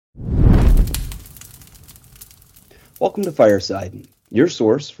Welcome to Fireside, your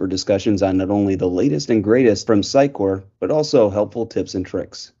source for discussions on not only the latest and greatest from Sitecore, but also helpful tips and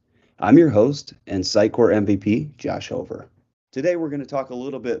tricks. I'm your host and Sitecore MVP, Josh Hover. Today we're going to talk a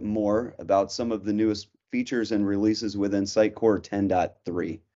little bit more about some of the newest features and releases within Sitecore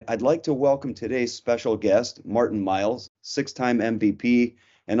 10.3. I'd like to welcome today's special guest, Martin Miles, six-time MVP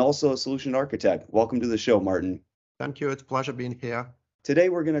and also a solution architect. Welcome to the show, Martin. Thank you. It's a pleasure being here. Today,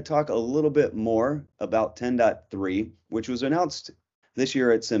 we're going to talk a little bit more about 10.3, which was announced this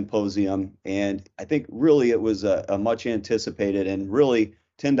year at Symposium. And I think really it was a much anticipated, and really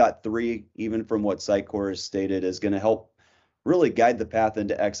 10.3, even from what Sitecore has stated, is going to help really guide the path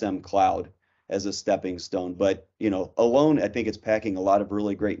into XM Cloud as a stepping stone. But, alone, I think it's packing a lot of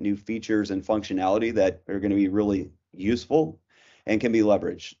really great new features and functionality that are going to be really useful and can be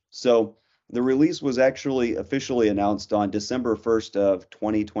leveraged. So the release was actually officially announced on December 1st of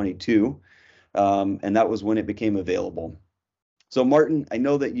 2022, and that was when it became available. So Martin, I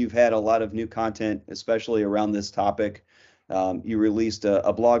know that you've had a lot of new content, especially around this topic. You released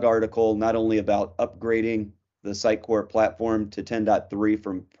a blog article not only about upgrading the Sitecore platform to 10.3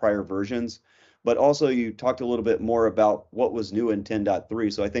 from prior versions, but also you talked a little bit more about what was new in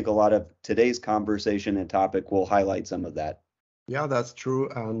 10.3. So I think a lot of today's conversation and topic will highlight some of that. Yeah, that's true.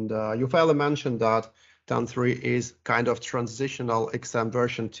 And you fairly mentioned that 10.3 is kind of transitional XM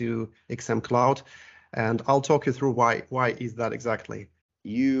version to XM Cloud. And I'll talk you through why is that exactly.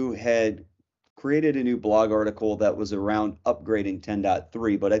 You had created a new blog article that was around upgrading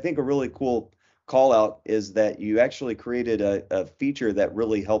 10.3, but I think a really cool call out is that you actually created a feature that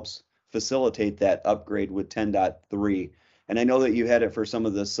really helps facilitate that upgrade with 10.3. And I know that you had it for some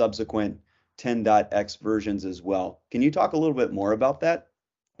of the subsequent 10.x versions as well. Can you talk a little bit more about that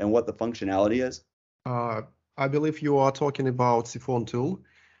and what the functionality is? I believe you are talking about Siphon tool.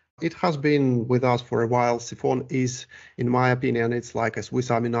 It has been with us for a while. Siphon is, in my opinion, it's like a Swiss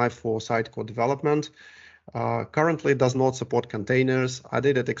Army knife for Sitecore development. Currently, it does not support containers. I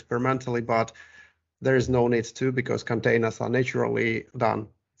did it experimentally, but there is no need to because containers are naturally done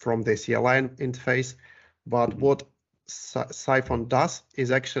from the CLI interface. But what Siphon does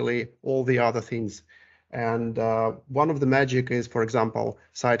is actually all the other things. And one of the magic is, for example,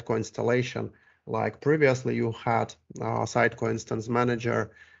 Sitecore installation. Like previously, you had Sitecore Instance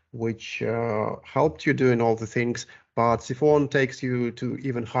Manager, which helped you doing all the things, but Siphon takes you to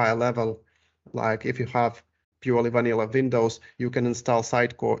even higher level. Like if you have purely vanilla Windows, you can install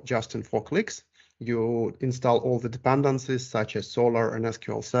Sitecore just in 4 clicks. You install all the dependencies such as Solr and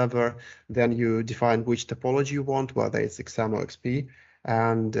SQL Server. Then you define which topology you want, whether it's XM or XP,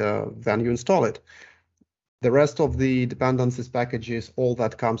 and then you install it. The rest of the dependencies packages, all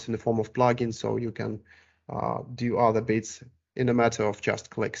that comes in the form of plugins, so you can do other bits in a matter of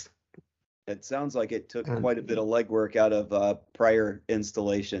just clicks. It sounds like it took quite a bit of legwork out of prior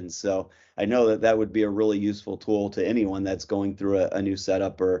installations. So I know that would be a really useful tool to anyone that's going through a new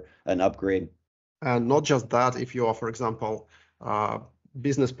setup or an upgrade. And not just that, if you are, for example,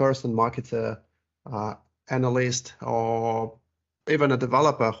 business person, marketer, analyst, or even a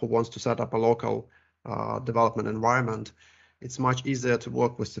developer who wants to set up a local development environment, it's much easier to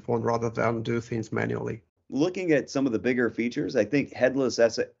work with Siphon rather than do things manually. Looking at some of the bigger features, I think headless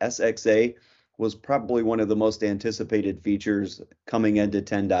SXA was probably one of the most anticipated features coming into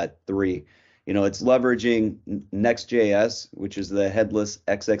 10.3. It's leveraging Next.js, which is the headless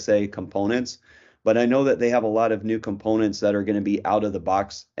XXA components. But I know that they have a lot of new components that are going to be out of the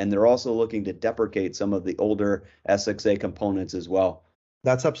box, and they're also looking to deprecate some of the older SXA components as well.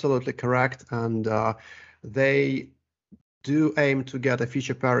 That's absolutely correct. And they do aim to get a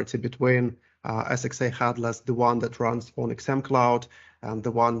feature parity between SXA headless, the one that runs on XM Cloud, and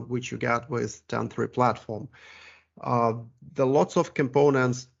the one which you get with 10.3 platform. The lots of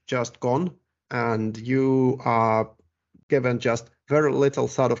components just gone, and you are given just very little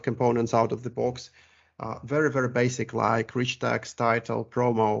set of components out of the box. Very, very basic, like rich text, title,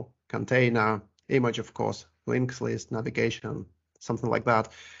 promo, container, image, of course, links list, navigation, something like that.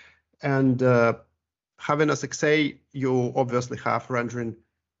 And having SXA, you obviously have rendering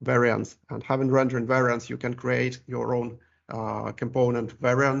variants. And having rendering variants, you can create your own component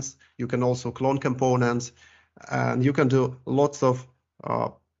variants. You can also clone components, and you can do lots of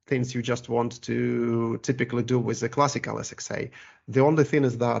things you just want to typically do with the classical SXA. The only thing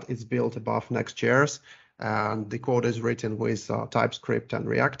is that it's built above Next.js, and the code is written with TypeScript and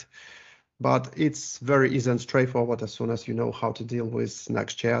React. But it's very easy and straightforward as soon as you know how to deal with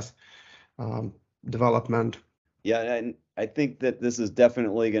Next.js development. Yeah, and I think that this is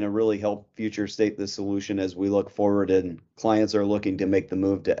definitely going to really help future state the solution as we look forward and clients are looking to make the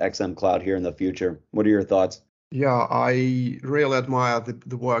move to XM Cloud here in the future. What are your thoughts? Yeah, I really admire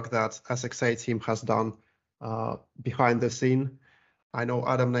the work that SXA team has done behind the scene. I know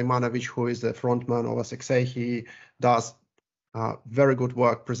Adam Naimanovic, who is the frontman of SXA, he does very good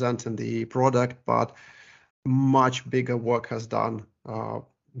work presenting the product, but much bigger work has done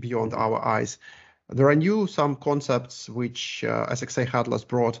beyond our eyes. There are some concepts which SXA Headless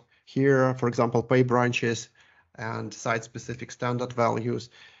brought here, for example, pay branches and site-specific standard values.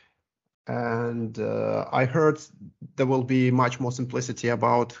 And I heard there will be much more simplicity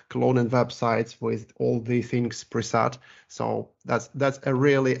about cloning websites with all the things preset. So that's a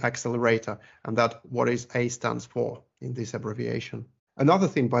really accelerator, and that's what is A stands for in this abbreviation. Another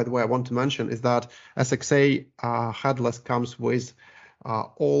thing, by the way, I want to mention is that SXA Headless comes with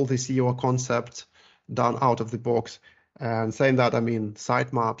all the SEO concepts done out of the box. And saying that, I mean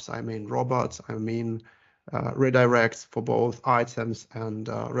sitemaps, I mean robots, I mean redirects for both items and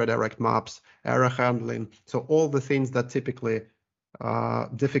redirect maps, error handling. So all the things that typically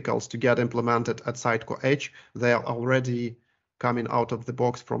difficult to get implemented at Sitecore Edge, they are already coming out of the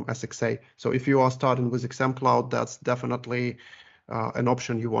box from SXA. So if you are starting with XM Cloud, that's definitely an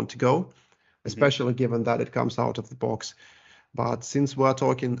option you want to go, especially given that it comes out of the box. But since we're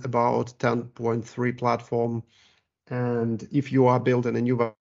talking about 10.3 platform, and if you are building a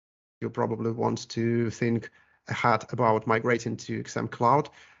new, you probably want to think ahead about migrating to XM Cloud,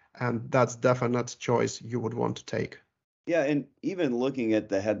 and that's definite choice you would want to take. Yeah, and even looking at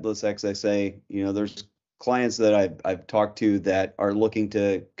the headless XSA, there's clients that I've talked to that are looking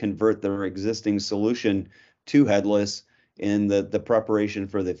to convert their existing solution to headless in the preparation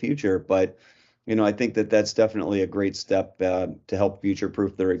for the future. But I think that that's definitely a great step to help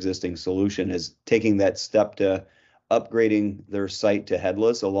future-proof their existing solution, is taking that step to upgrading their site to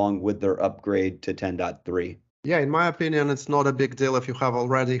headless along with their upgrade to 10.3. Yeah, in my opinion, it's not a big deal if you have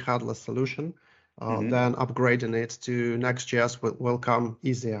already headless solution. Then upgrading it to Next.js will come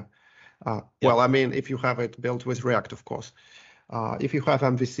easier. Well, I mean, if you have it built with React, of course. If you have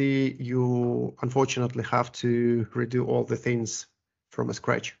MVC, you unfortunately have to redo all the things from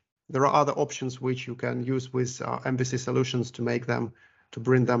scratch. There are other options which you can use with MVC solutions to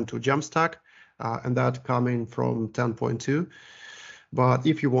bring them to Jamstack, and that coming from 10.2. But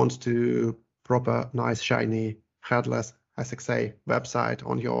if you want to proper, nice, shiny, headless SXA website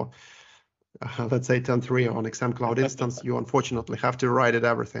on your, let's say 10.3 on XM Cloud instance, you unfortunately have to write it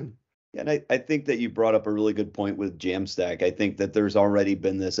everything. Yeah, and I think that you brought up a really good point with Jamstack. I think that there's already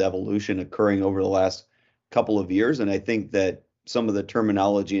been this evolution occurring over the last couple of years, and I think that some of the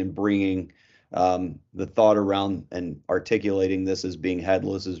terminology and bringing the thought around and articulating this as being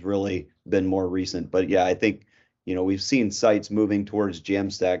headless has really been more recent. But yeah, I think we've seen sites moving towards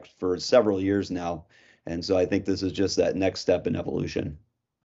Jamstack for several years now, and so I think this is just that next step in evolution.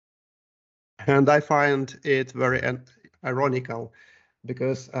 And I find it very ironical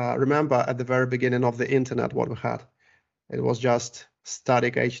because remember at the very beginning of the internet what we had? It was just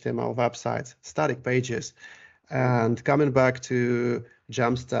static HTML websites, static pages. And coming back to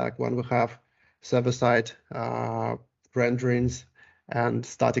Jamstack, when we have server-side renderings and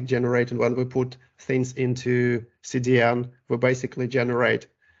static generating, when we put things into CDN, we basically generate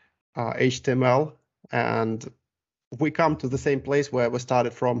HTML, and we come to the same place where we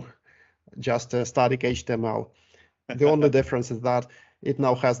started from, just static HTML. The only difference is that it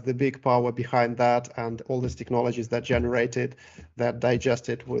now has the big power behind that and all these technologies that generate it, that digest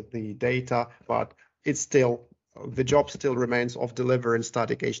it with the data, but it's still, the job still remains of delivering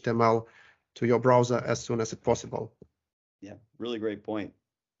static HTML to your browser as soon as it's possible. Yeah, really great point.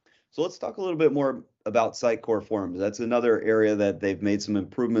 So let's talk a little bit more about Sitecore Forms. That's another area that they've made some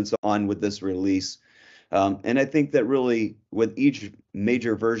improvements on with this release. And I think that really with each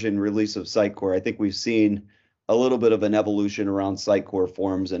major version release of Sitecore, I think we've seen a little bit of an evolution around Sitecore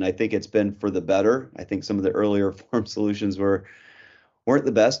Forms, and I think it's been for the better. I think some of the earlier form solutions weren't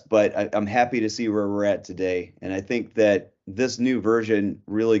the best, but I'm happy to see where we're at today. And I think that this new version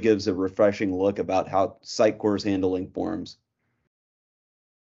really gives a refreshing look about how Sitecore is handling forms.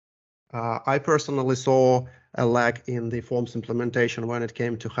 I personally saw a lag in the forms implementation when it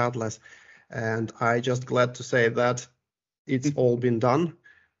came to headless, and I just glad to say that it's all been done.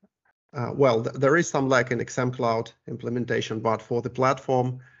 Well, there is some lag in XM Cloud implementation, but for the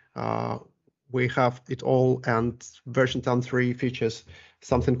platform, we have it all, and version 10.3 features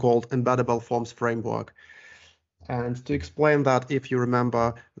something called Embeddable Forms Framework. And to explain that, if you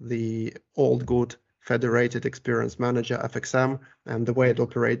remember the old good Federated Experience Manager, FXM, and the way it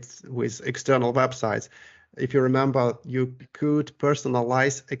operates with external websites, if you remember, you could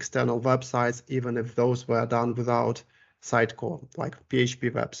personalize external websites even if those were done without Sitecore, like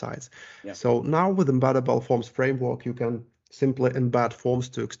PHP websites. Yeah. So now with embeddable forms framework, you can simply embed forms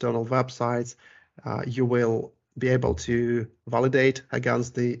to external websites. You will be able to validate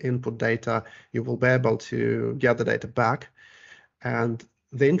against the input data. You will be able to get the data back. And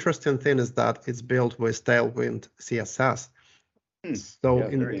the interesting thing is that it's built with Tailwind CSS. So Yeah,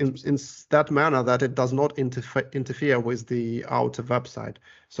 very interesting. in that manner that it does not interfere with the outer website.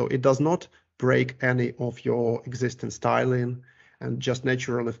 So it does not break any of your existing styling and just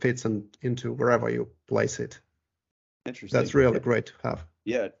naturally fits into wherever you place it. Interesting. That's really Yeah. great to have.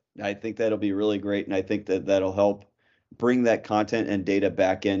 Yeah, I think that'll be really great, and I think that that'll help bring that content and data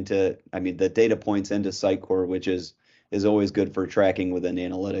back into, I mean, the data points into Sitecore, which is always good for tracking within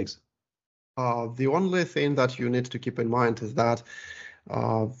analytics. The only thing that you need to keep in mind is that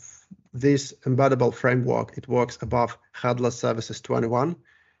uh, this embeddable framework, it works above headless services 21,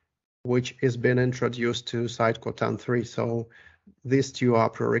 which is being introduced to Sitecore 10.3. So these two are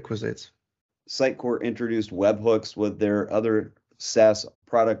prerequisites. Sitecore introduced webhooks with their other SaaS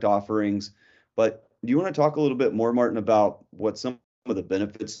product offerings, but do you want to talk a little bit more, Martin, about what some of the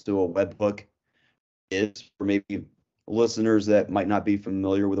benefits to a webhook is for maybe listeners that might not be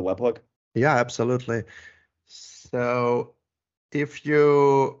familiar with a webhook? Yeah, absolutely. So if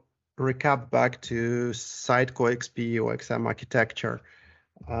you recap back to Sitecore XP or XM architecture,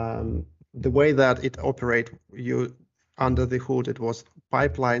 the way that it operates, you under the hood, it was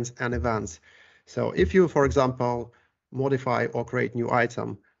pipelines and events. So if you, for example, modify or create new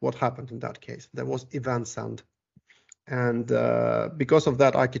item, what happened in that case? There was event send. And because of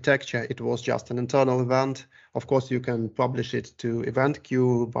that architecture, it was just an internal event. Of course, you can publish it to event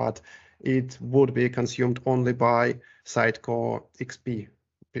queue, but it would be consumed only by Sitecore XP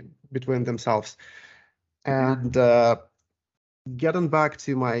between themselves. And getting back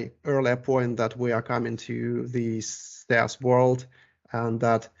to my earlier point that we are coming to the SaaS world and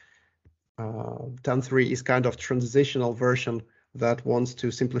that 10.3 is kind of transitional version that wants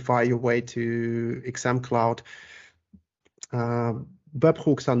to simplify your way to XM Cloud.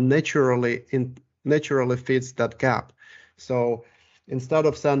 Webhooks are naturally fits that gap. So instead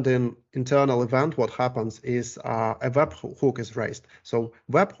of sending internal event, what happens is a webhook is raised. So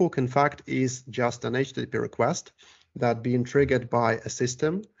webhook, in fact, is just an HTTP request that being triggered by a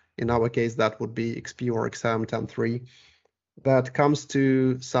system. In our case, that would be XP or XM 10.3 that comes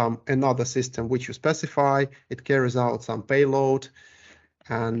to another system which you specify. It carries out some payload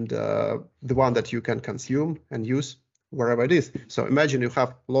and the one that you can consume and use wherever it is. So imagine you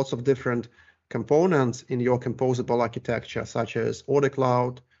have lots of different components in your composable architecture, such as Order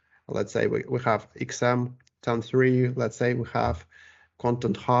Cloud. Let's say we have XM 10.3. Let's say we have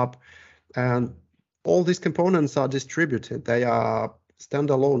Content Hub. And all these components are distributed. They are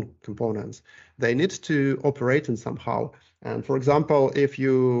standalone components. They need to operate in somehow. And for example, if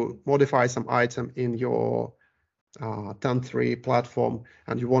you modify some item in your 10.3 platform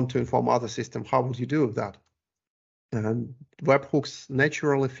and you want to inform other system, how would you do that? And webhooks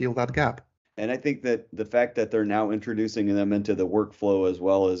naturally fill that gap. And I think that the fact that they're now introducing them into the workflow as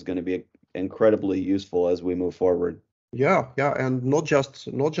well is going to be incredibly useful as we move forward. Yeah, and not just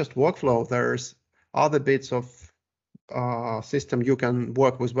workflow. There's other bits of system you can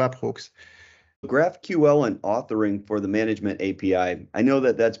work with webhooks. GraphQL and authoring for the management API. I know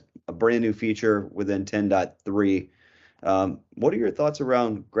that that's a brand new feature within 10.3. What are your thoughts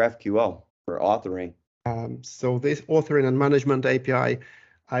around GraphQL for authoring? So this authoring and management API,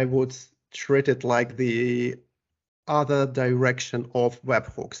 I would treat it like the other direction of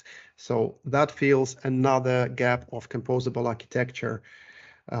webhooks. So that fills another gap of composable architecture.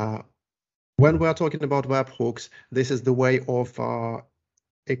 When we are talking about webhooks, this is the way of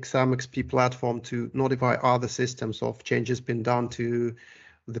XMXP platform to notify other systems of changes being done to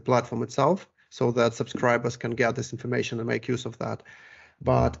the platform itself so that subscribers can get this information and make use of that.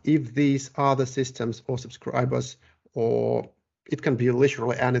 But if these other systems or subscribers, or it can be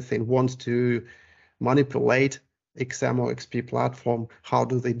literally anything, want to manipulate XM or XP platform, how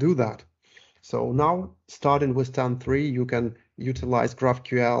do they do that? So now, starting with 10.3, you can utilize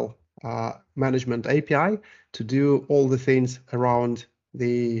GraphQL management API to do all the things around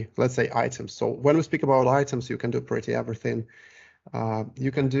the, let's say, items. So when we speak about items, you can do pretty everything.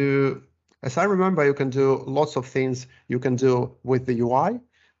 You can do, as I remember, you can do lots of things you can do with the UI,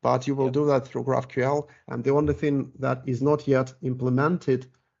 but you will do that through GraphQL. And the only thing that is not yet implemented,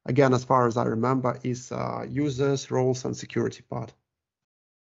 again, as far as I remember, is users, roles, and security part.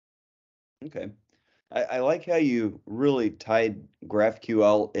 Okay. I like how you really tied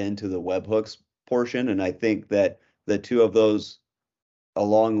GraphQL into the webhooks portion, and I think that the two of those,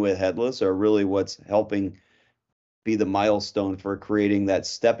 along with headless, are really what's helping be the milestone for creating that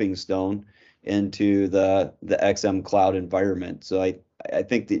stepping stone into the XM cloud environment. So I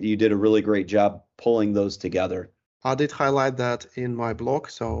think that you did a really great job pulling those together. I did highlight that in my blog,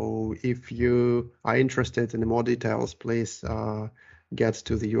 so if you are interested in more details, please get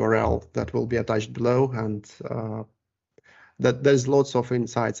to the URL that will be attached below, and that there's lots of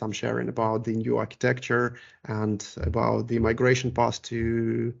insights I'm sharing about the new architecture and about the migration path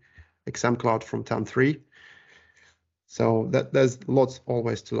to XM Cloud from 10.3. So there's lots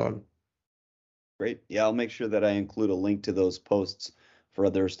always to learn. Great. Yeah, I'll make sure that I include a link to those posts for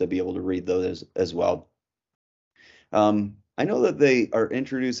others to be able to read those as well. I know that they are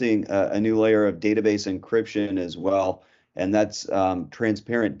introducing a new layer of database encryption as well, and that's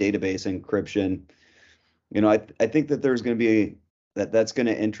transparent database encryption. I think that there's going to be that's going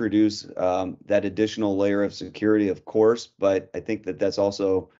to introduce that additional layer of security, of course, but I think that that's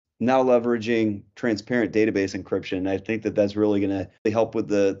also now leveraging transparent database encryption. I think that that's really going to help with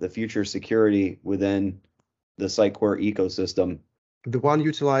the future security within the Sitecore ecosystem. The one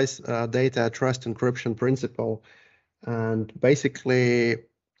utilize data trust encryption principle, and basically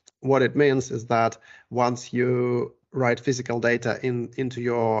what it means is that once you write physical data into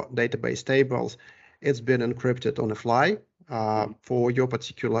your database tables, it's been encrypted on the fly for your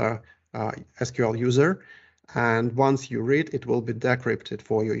particular SQL user. And once you read, it will be decrypted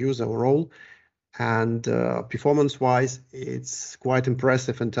for your user role. And performance-wise, it's quite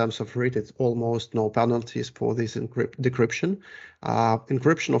impressive in terms of read. It's almost no penalties for this decryption.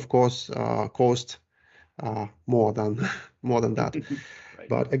 Encryption, of course, costs more than that. Right.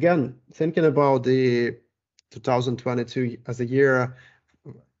 But again, thinking about the 2022 as a year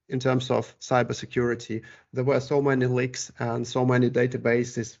in terms of cybersecurity, there were so many leaks and so many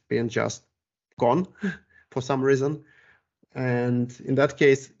databases being just gone for some reason. And in that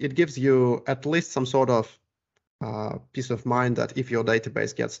case, it gives you at least some sort of peace of mind that if your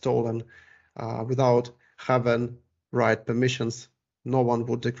database gets stolen without having right permissions, no one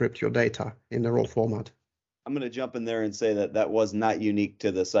would decrypt your data in a raw format. I'm going to jump in there and say that that was not unique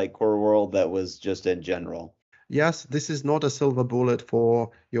to the Sitecore world. That was just in general. Yes, this is not a silver bullet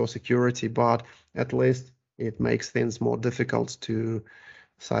for your security, but at least it makes things more difficult to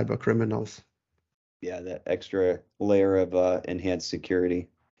cyber criminals. Yeah, that extra layer of enhanced security.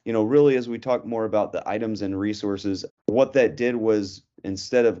 Really, as we talk more about the items and resources, what that did was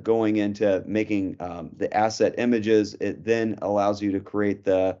instead of going into making the asset images, it then allows you to create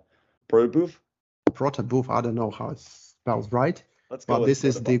the protobuf. Protobuf, I don't know how it spells right, Let's go but with this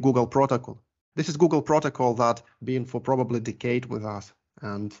is the protobuf. Google protocol. This is Google protocol that been for probably a decade with us,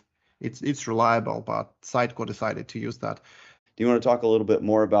 and it's reliable, but Sitecore decided to use that. Do you want to talk a little bit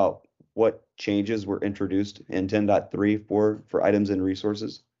more about what changes were introduced in 10.3 for items and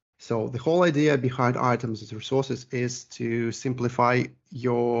resources? So the whole idea behind items and resources is to simplify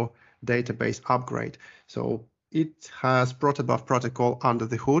your database upgrade. So it has protobuf protocol under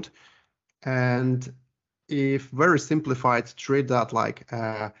the hood, and if very simplified, treat that like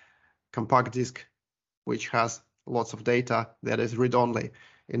a compact disk, which has lots of data that is read-only,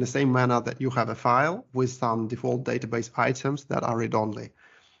 in the same manner that you have a file with some default database items that are read-only.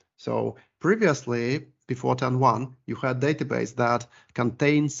 So previously, before 10.1, you had database that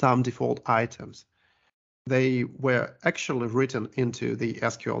contained some default items. They were actually written into the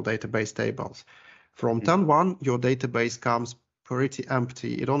SQL database tables. From 10.1, your database comes pretty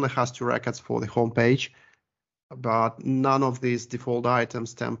empty. It only has 2 records for the home page, but none of these default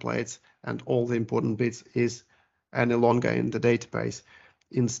items, templates, and all the important bits is any longer in the database.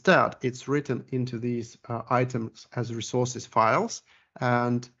 Instead, it's written into these items as resources files,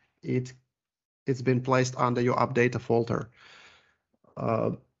 and it's been placed under your update folder.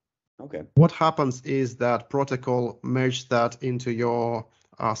 Okay. What happens is that protocol merges that into your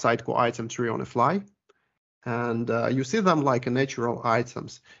Sitecore item tree on the fly, and you see them like natural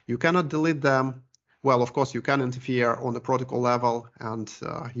items. You cannot delete them. Well, of course, you can interfere on the protocol level, and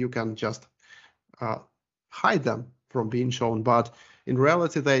you can just hide them from being shown. But in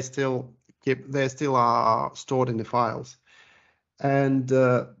reality, they still are stored in the files. And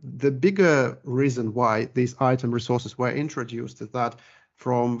the bigger reason why these item resources were introduced is that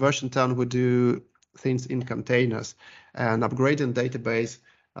from version 10, we do things in containers, and upgrading database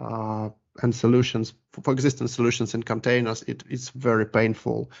and solutions for existing solutions in containers, it's very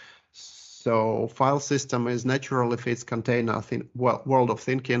painful. So file system is naturally fits container world of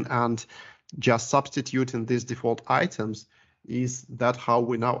thinking, and just substituting these default items is that how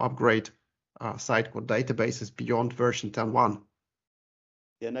we now upgrade Sitecore databases beyond version 10.1.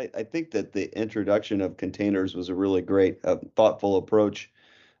 Yeah, and I think that the introduction of containers was a really great, thoughtful approach,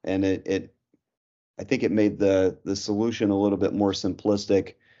 and it I think it made the solution a little bit more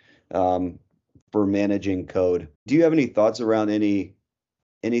simplistic um, for managing code. Do you have any thoughts around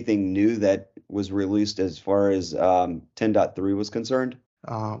anything new that was released as far as 10.3 was concerned?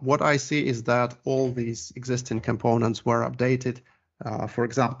 What I see is that all these existing components were updated. For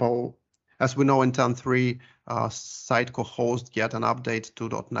example, as we know in 10.3, Sitecore host get an update to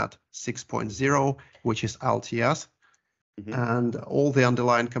 .NET 6.0, which is LTS. And all the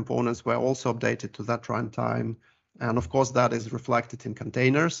underlying components were also updated to that runtime. And of course, that is reflected in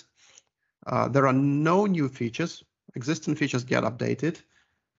containers. There are no new features. Existing features get updated.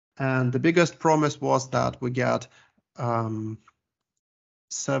 And the biggest promise was that we get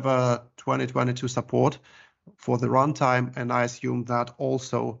Server 2022 support for the runtime, and I assume that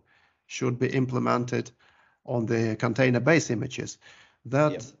also should be implemented on the container base images.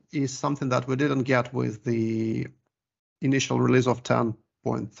 That is something that we didn't get with the initial release of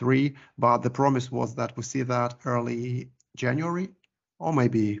 10.3, but the promise was that we see that early January or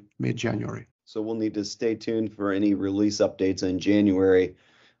maybe mid-January. So we'll need to stay tuned for any release updates in January,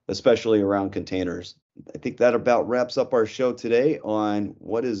 especially around containers. I think that about wraps up our show today on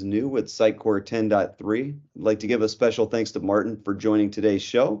what is new with Sitecore 10.3. I'd like to give a special thanks to Martin for joining today's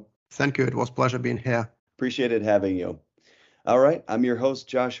show. Thank you. It was a pleasure being here. Appreciated having you. All right. I'm your host,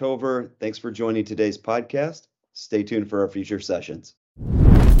 Josh Hover. Thanks for joining today's podcast. Stay tuned for our future sessions.